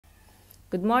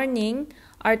Good morning.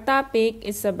 Our topic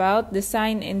is about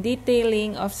design and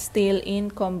detailing of steel in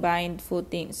combined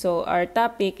footing. So our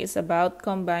topic is about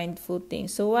combined footing.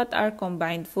 So what are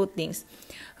combined footings?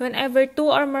 Whenever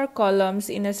two or more columns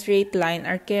in a straight line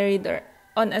are carried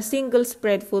on a single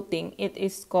spread footing, it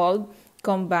is called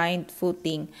combined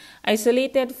footing.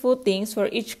 Isolated footings for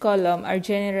each column are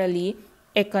generally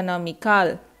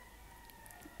economical.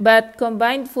 But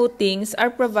combined footings are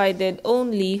provided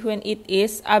only when it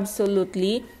is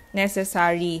absolutely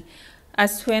necessary,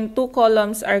 as when two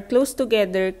columns are close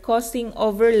together causing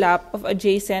overlap of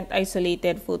adjacent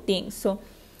isolated footings. So,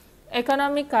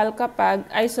 economical kapag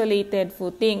isolated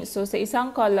footing. So, sa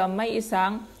isang column may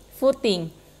isang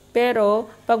footing. Pero,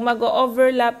 pag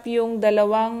mag-overlap yung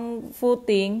dalawang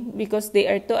footing because they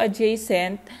are two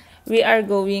adjacent, we are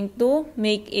going to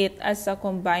make it as a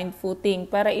combined footing.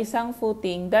 Para isang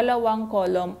footing, dalawang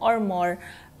column or more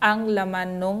ang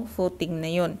laman ng footing na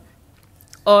yun.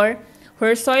 Or,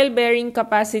 where soil bearing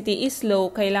capacity is low,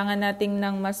 kailangan natin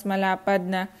ng mas malapad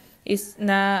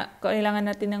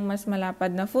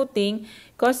na footing,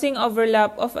 causing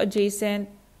overlap of adjacent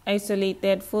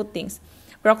isolated footings.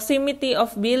 Proximity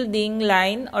of building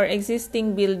line or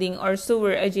existing building or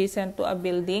sewer adjacent to a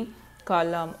building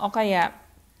column. O kaya,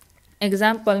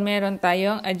 example, meron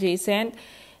tayong adjacent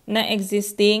na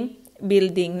existing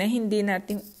building na hindi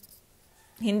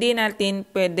natin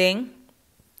pwedeng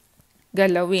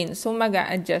galawin. So,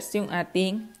 mag-a-adjust yung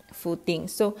ating footing.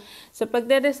 So, sa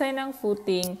pagde-design ng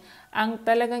footing, ang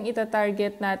talagang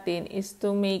ita-target natin is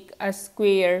to make a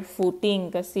square footing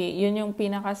kasi yun yung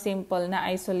pinaka-simple na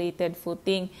isolated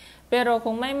footing. Pero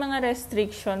kung may mga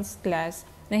restrictions class,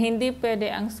 na hindi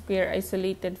pwede ang square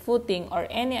isolated footing or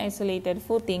any isolated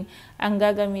footing, ang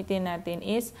gagamitin natin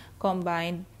is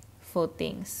combined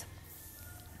footings.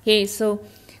 Okay, so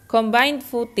combined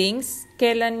footings,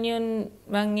 kailan yun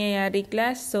mangyayari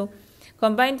class? So,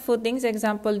 combined footings,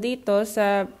 example dito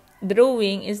sa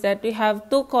drawing is that we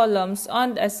have two columns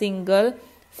on a single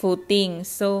footing.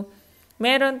 So,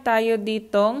 meron tayo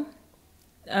ditong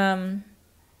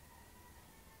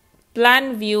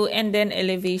plan view and then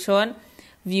elevation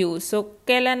view. So,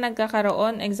 kailan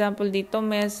nagkakaroon? Example dito,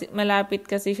 malapit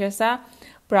kasi siya sa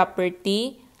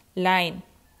property line.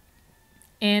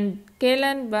 And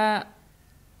kailan ba?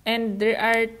 And there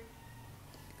are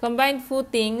combined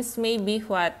footings may be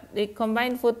what? The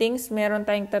combined footings, meron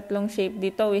tayong tatlong shape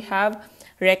dito. We have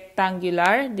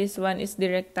rectangular. This one is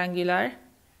the rectangular.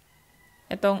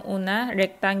 Itong una,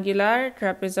 rectangular,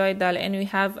 trapezoidal, and we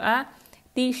have a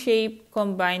T-shaped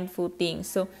combined footing.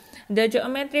 So, the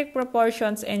geometric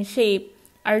proportions and shape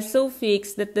are so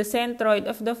fixed that the centroid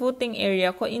of the footing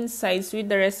area coincides with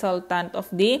the resultant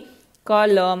of the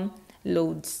column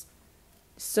loads.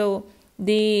 So,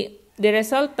 the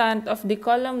resultant of the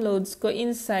column loads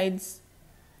coincides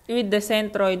with the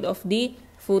centroid of the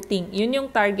footing. Yun yung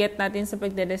target natin sa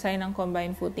pagde-design ng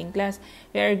combined footing class.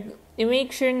 We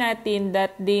make sure natin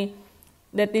that the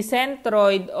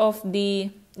centroid of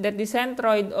the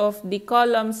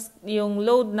columns, yung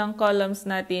load ng columns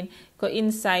natin,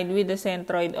 coincide with the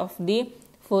centroid of the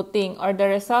footing, or the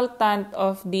resultant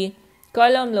of the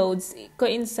column loads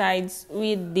coincides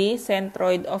with the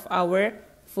centroid of our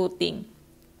footing.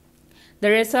 The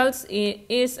results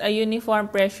is a uniform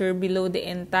pressure below the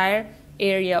entire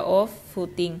area of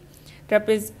footing.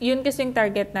 Yun kasing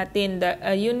target natin,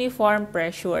 a uniform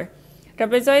pressure.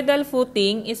 Trapezoidal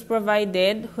footing is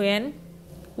provided when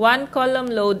one column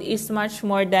load is much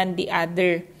more than the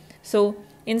other. So,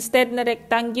 instead na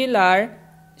rectangular,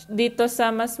 dito sa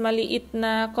mas maliit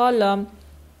na column,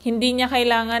 hindi niya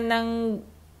kailangan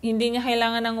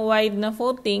ng wide na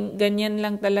footing, ganyan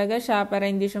lang talaga siya para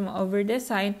hindi siya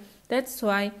ma-overdesign. That's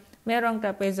why merong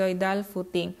trapezoidal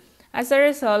footing. As a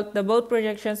result, the both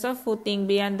projections of footing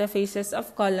beyond the faces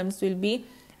of columns will be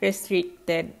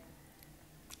restricted.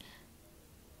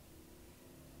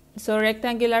 So,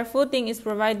 rectangular footing is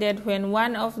provided when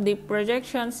one of the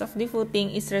projections of the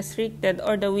footing is restricted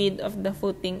or the width of the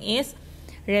footing is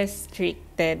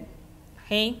restricted.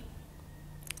 Okay?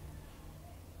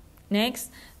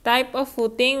 Next, type of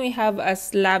footing, we have a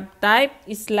slab type,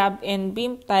 slab and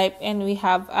beam type, and we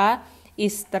have a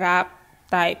strap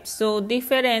type. So,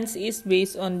 difference is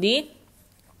based on the,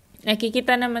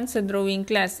 nakikita naman sa drawing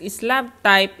class, slab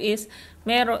type is,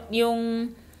 meron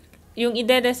yung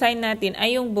ide-design natin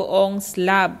ay yung buong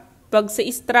slab. Pag sa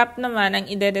strap naman, ang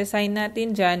ide-design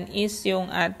natin dyan is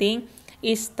yung ating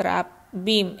strap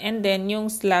beam. And then, yung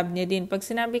slab niya din. Pag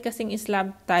sinabi kasing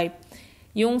slab type,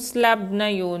 yung slab na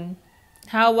yun,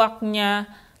 hawak niya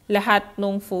lahat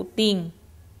ng footing.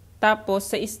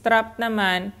 Tapos, sa strap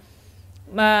naman,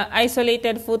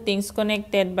 isolated footings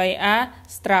connected by a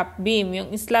strap beam.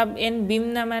 Yung slab and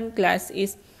beam naman class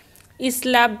is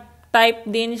slab type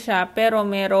din siya pero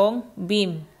merong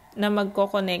beam na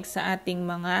magko-connect sa ating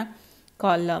mga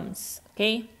columns.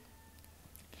 Okay?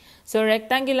 So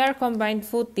rectangular combined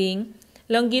footing,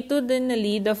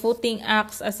 longitudinally the footing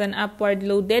acts as an upward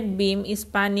loaded beam is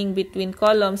spanning between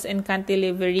columns and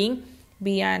cantilevering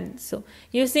beyond. So,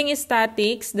 using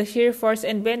statics, the shear force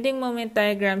and bending moment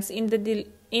diagrams in the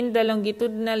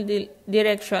longitudinal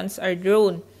directions are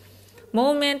drawn.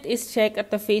 Moment is checked at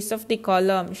the face of the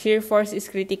column. Shear force is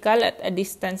critical at a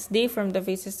distance d from the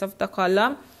faces of the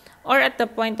column or at the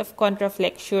point of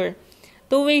contraflexure.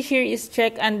 Two-way shear is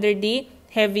checked under the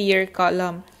heavier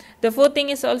column. The footing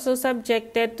is also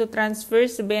subjected to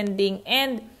transverse bending,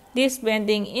 and this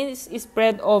bending is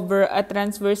spread over a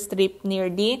transverse strip near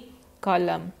the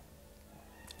column.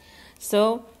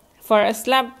 So, for a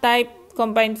slab type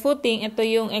combined footing, ito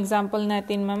yung example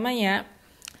natin mamaya.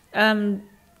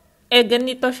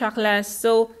 Ganito siya class.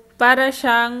 So, para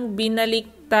siyang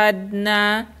binaliktad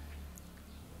na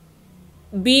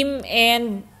beam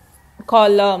and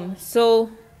column.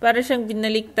 So, para siyang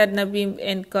binaliktad na beam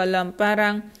and column.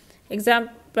 Paano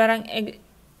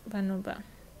ba?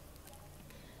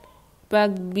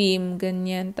 Pag beam,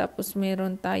 ganyan. Tapos,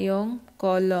 meron tayong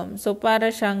column. So, para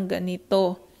siyang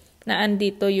ganito. Na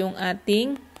andito yung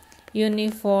ating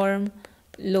uniform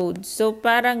load. So,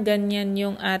 parang ganyan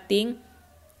yung ating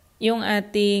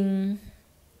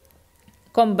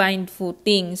combined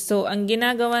footing. So, ang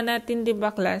ginagawa natin, di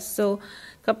ba, class? So,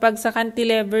 kapag sa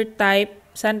cantilever type,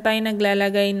 saan tayo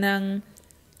naglalagay ng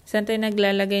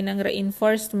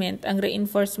reinforcement? Ang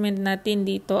reinforcement natin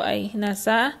dito ay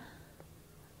nasa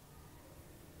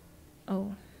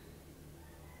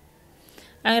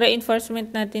Ang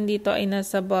reinforcement natin dito ay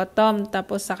nasa bottom.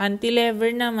 Tapos sa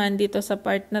cantilever naman, dito sa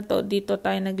part na to, dito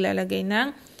tayo naglalagay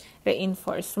ng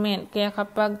reinforcement. Kaya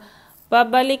kapag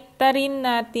babaliktarin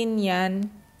natin yan,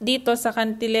 dito sa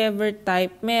cantilever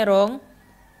type, merong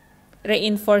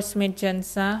reinforcement dyan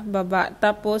sa baba.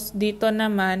 Tapos dito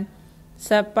naman,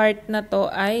 sa part na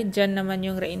to ay dyan naman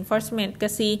yung reinforcement.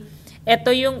 Kasi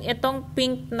itong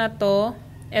pink na to,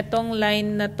 itong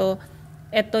line na to,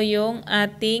 ito yung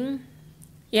ating,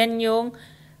 yan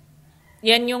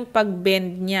yung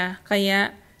pag-bend niya.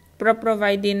 Kaya,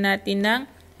 pro-provide din natin ng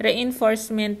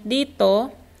reinforcement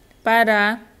dito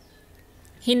para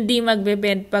hindi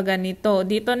magbe-bend pa ganito.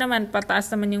 Dito naman, pataas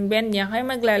naman yung bend niya, kaya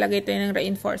maglalagay tayo ng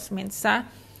reinforcement sa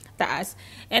taas.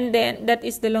 And then, that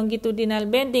is the longitudinal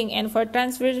bending. And for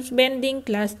transverse bending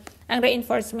class, ang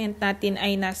reinforcement natin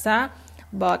ay nasa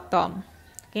bottom.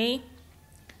 Okay?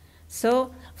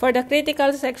 So, for the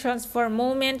critical sections for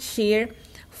moment shear,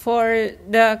 for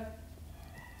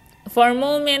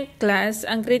moment class,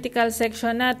 ang critical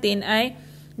section natin ay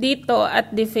dito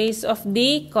at the face of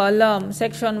the column,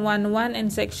 section 1.1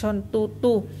 and section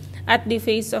 2.2. At the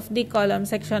face of the column,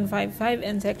 section 5.5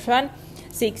 and section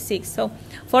 6.6. So,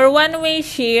 for one-way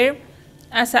shear,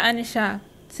 saan siya?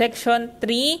 Section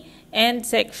 3 and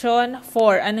section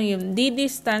 4. Ano yun? The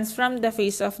distance from the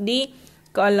face of the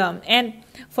column. And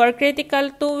for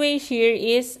critical two-way shear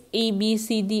is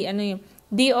ABCD. Ano yun?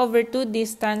 D over 2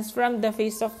 distance from the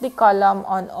face of the column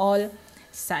on all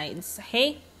sides.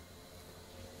 Okay?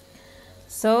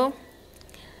 So,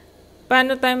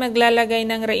 paano tayo maglalagay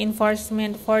ng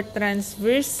reinforcement for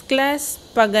transverse class?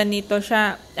 Pag ganito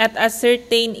siya. At a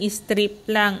certain strip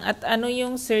lang. At ano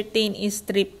yung certain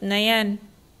strip na yan?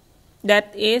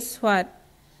 That is what?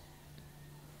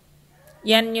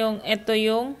 Yan yung, ito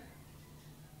yung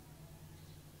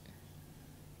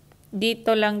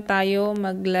dito lang tayo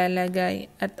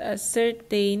maglalagay at a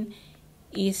certain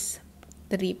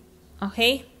strip.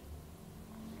 Okay?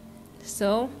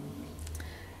 So,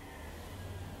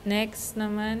 next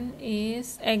naman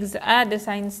is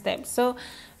design steps. So,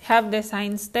 have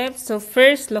design steps. So,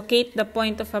 first, locate the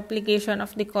point of application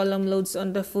of the column loads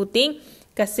on the footing.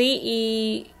 Kasi,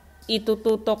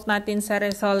 itututok natin sa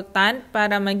resultant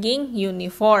para maging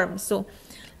uniform. So,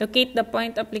 locate the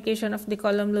point application of the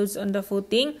column loads on the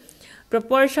footing.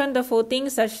 Proportion the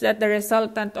footing such that the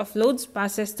resultant of loads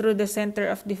passes through the center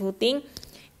of the footing.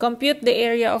 Compute the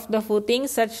area of the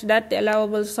footing such that the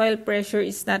allowable soil pressure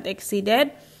is not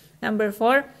exceeded. Number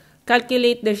 4,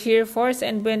 calculate the shear force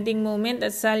and bending moment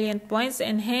at salient points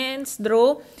and hence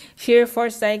draw shear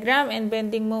force diagram and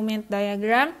bending moment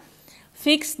diagram.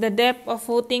 Fix the depth of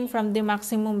footing from the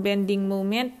maximum bending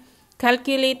moment.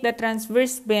 Calculate the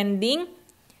transverse bending.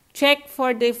 Check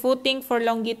for the footing for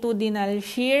longitudinal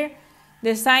shear.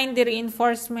 Design the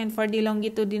reinforcement for the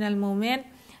longitudinal moment.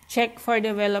 Check for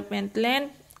development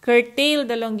length. Curtail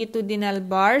the longitudinal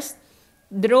bars.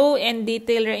 draw and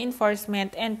detail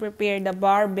reinforcement, and prepare the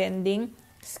bar bending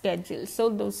schedule. So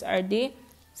those are the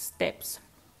steps.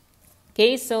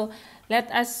 Okay, so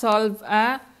let us solve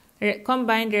a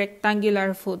combined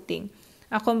rectangular footing.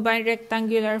 A combined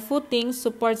rectangular footing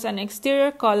supports an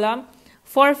exterior column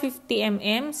 450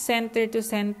 mm center to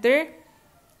center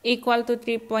equal to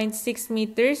 3.6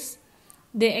 meters.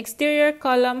 The exterior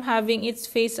column having its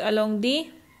face along the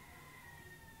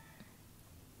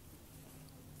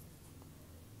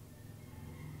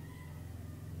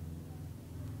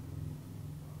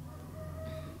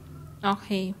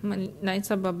okay,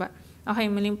 sa baba. Okay,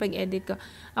 maling pag-edit ko.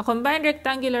 A combined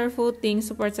rectangular footing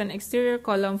supports an exterior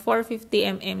column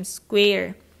 450 mm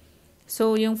square.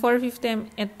 So, yung 450 mm,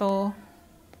 ito,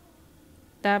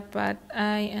 dapat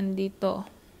ay andito.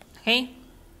 Okay?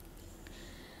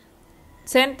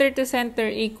 Center to center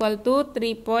equal to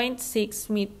 3.6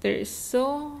 meters.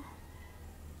 So,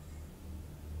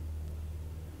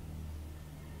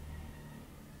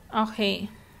 okay.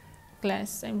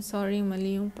 Class, I'm sorry,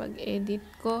 mali yung pag-edit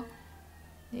ko.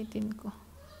 Editin ko.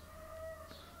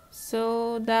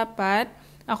 So, dapat,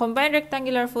 a combined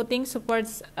rectangular footing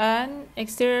supports an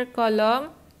exterior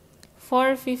column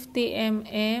 450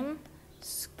 mm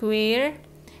square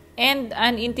and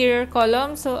an interior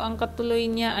column. So, ang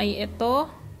katuloy niya ay ito.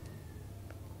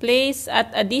 Place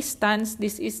at a distance.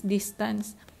 This is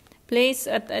distance.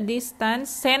 Place at a distance,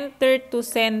 center to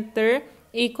center,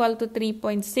 equal to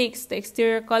 3.6. The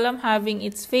exterior column having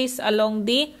its face along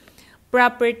the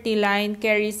property line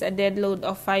carries a dead load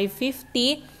of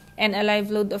 550 and a live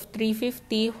load of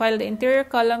 350, while the interior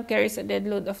column carries a dead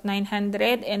load of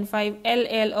 900 and 5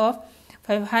 LL of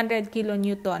 500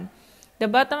 kilonewton. The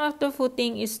bottom of the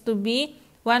footing is to be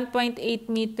 1.8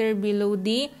 meter below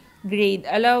the grade.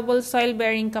 Allowable soil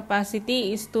bearing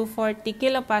capacity is 240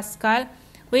 kilopascal.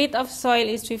 Weight of soil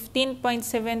is 15.74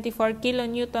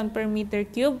 kilonewton per meter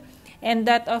cube, and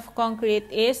that of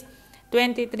concrete is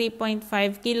 23.5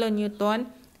 kilonewton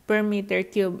per meter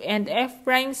cube. And F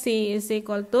prime C is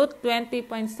equal to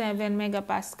 20.7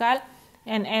 megapascal,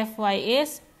 and Fy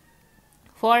is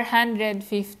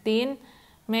 415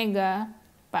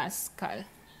 megapascal.